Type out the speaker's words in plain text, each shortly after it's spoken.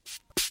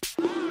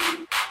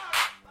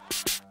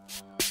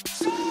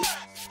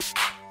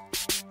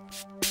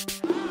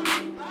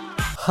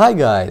Hi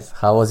guys,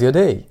 how was your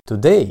day?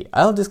 Today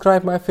I'll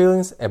describe my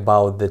feelings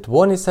about the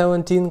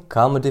 2017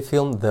 comedy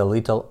film The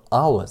Little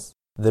Hours.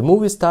 The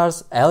movie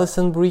stars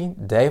Alison Brie,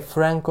 Dave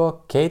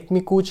Franco, Kate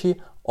Micucci,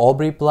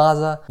 Aubrey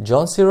Plaza,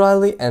 John C.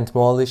 Reilly and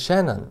Molly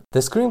Shannon. The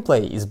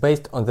screenplay is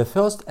based on the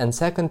first and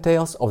second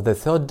tales of The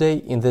Third Day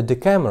in the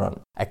Decameron,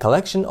 a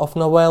collection of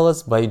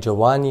novellas by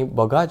Giovanni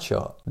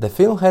Boccaccio. The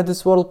film had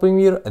its world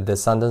premiere at the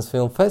Sundance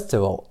Film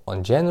Festival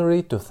on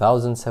January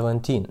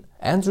 2017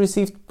 and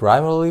received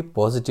primarily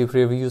positive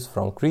reviews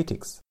from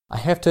critics. I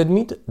have to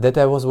admit that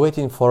I was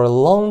waiting for a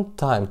long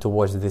time to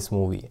watch this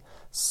movie,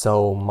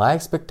 so my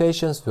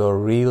expectations were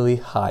really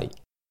high.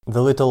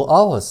 The Little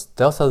Hours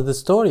tells us the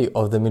story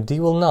of the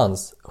medieval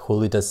nuns who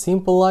lead a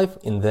simple life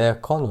in their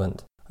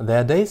convent.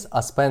 Their days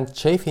are spent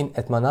chafing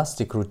at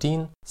monastic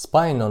routine,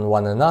 spying on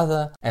one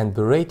another, and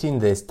berating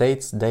the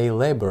estate's day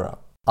laborer.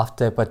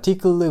 After a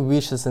particularly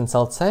vicious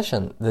insult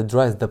session that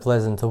drives the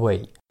pleasant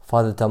away,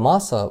 Father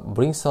Tommaso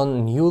brings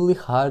on newly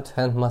hired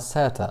hand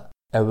Maceta,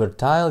 a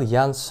versatile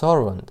young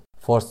servant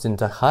forced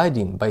into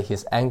hiding by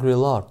his angry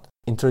lord.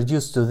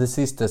 Introduced to the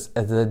sisters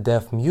as the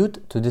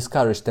deaf-mute to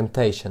discourage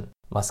temptation,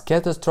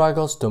 Maceta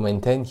struggles to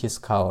maintain his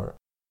cover.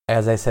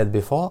 As I said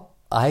before,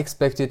 I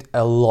expected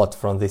a lot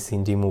from this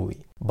indie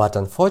movie, but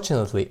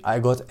unfortunately I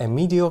got a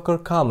mediocre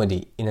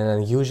comedy in an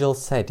unusual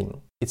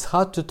setting. It's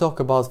hard to talk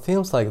about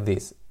films like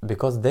this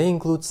because they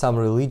include some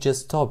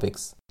religious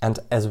topics, and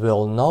as we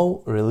all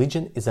know,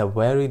 religion is a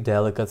very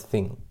delicate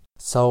thing.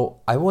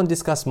 So I won't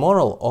discuss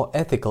moral or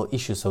ethical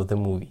issues of the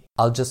movie.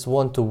 I'll just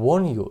want to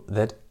warn you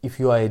that if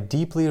you are a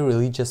deeply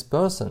religious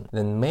person,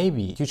 then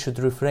maybe you should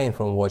refrain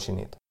from watching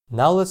it.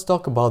 Now let's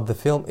talk about the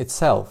film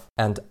itself,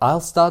 and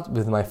I'll start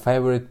with my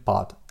favorite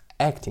part,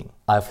 acting.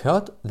 I've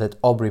heard that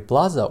Aubrey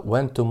Plaza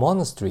went to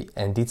monastery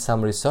and did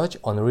some research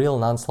on real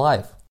nuns'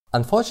 life.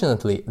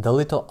 Unfortunately, The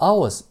Little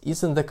Hours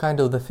isn't the kind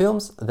of the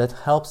films that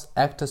helps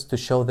actors to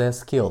show their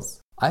skills.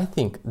 I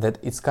think that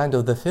it's kind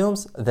of the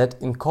films that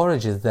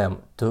encourages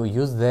them to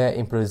use their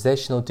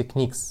improvisational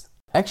techniques.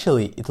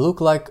 Actually, it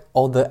looked like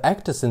all the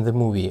actors in the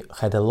movie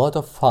had a lot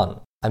of fun.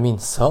 I mean,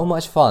 so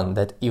much fun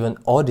that even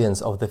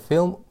audience of the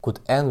film could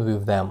end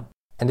with them.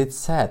 And it's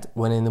sad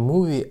when in a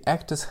movie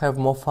actors have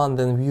more fun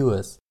than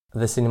viewers.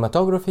 The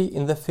cinematography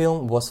in the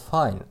film was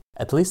fine.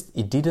 At least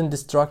it didn't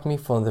distract me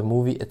from the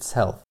movie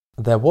itself.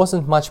 There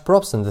wasn't much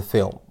props in the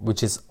film,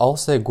 which is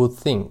also a good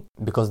thing,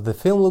 because the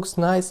film looks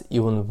nice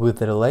even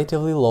with a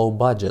relatively low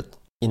budget.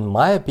 In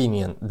my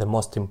opinion, the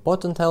most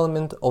important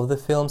element of the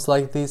films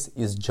like this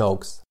is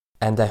jokes.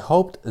 And I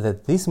hoped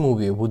that this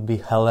movie would be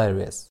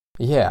hilarious.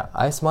 Yeah,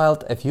 I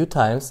smiled a few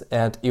times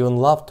and even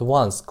laughed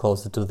once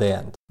closer to the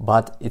end,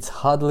 but it's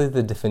hardly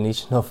the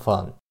definition of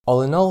fun.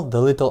 All in all,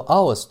 The Little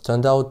Hours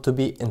turned out to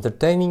be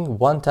entertaining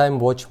one-time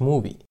watch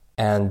movie.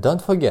 And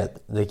don't forget,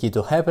 the key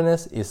to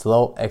happiness is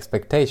low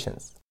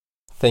expectations.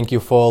 Thank you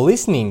for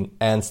listening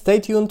and stay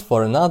tuned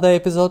for another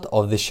episode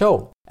of the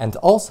show. And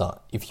also,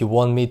 if you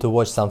want me to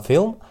watch some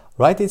film,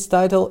 write its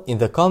title in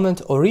the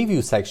comment or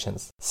review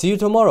sections. See you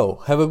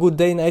tomorrow. Have a good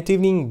day, night,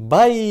 evening.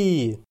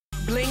 Bye!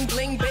 Bling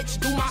bling bitch,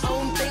 do my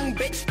own thing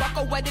bitch. Fuck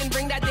a wedding,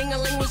 bring that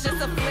ding-a-ling was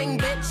just a fling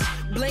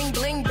bitch. Bling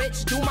bling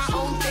bitch, do my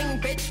own thing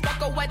bitch.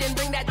 Fuck a wedding.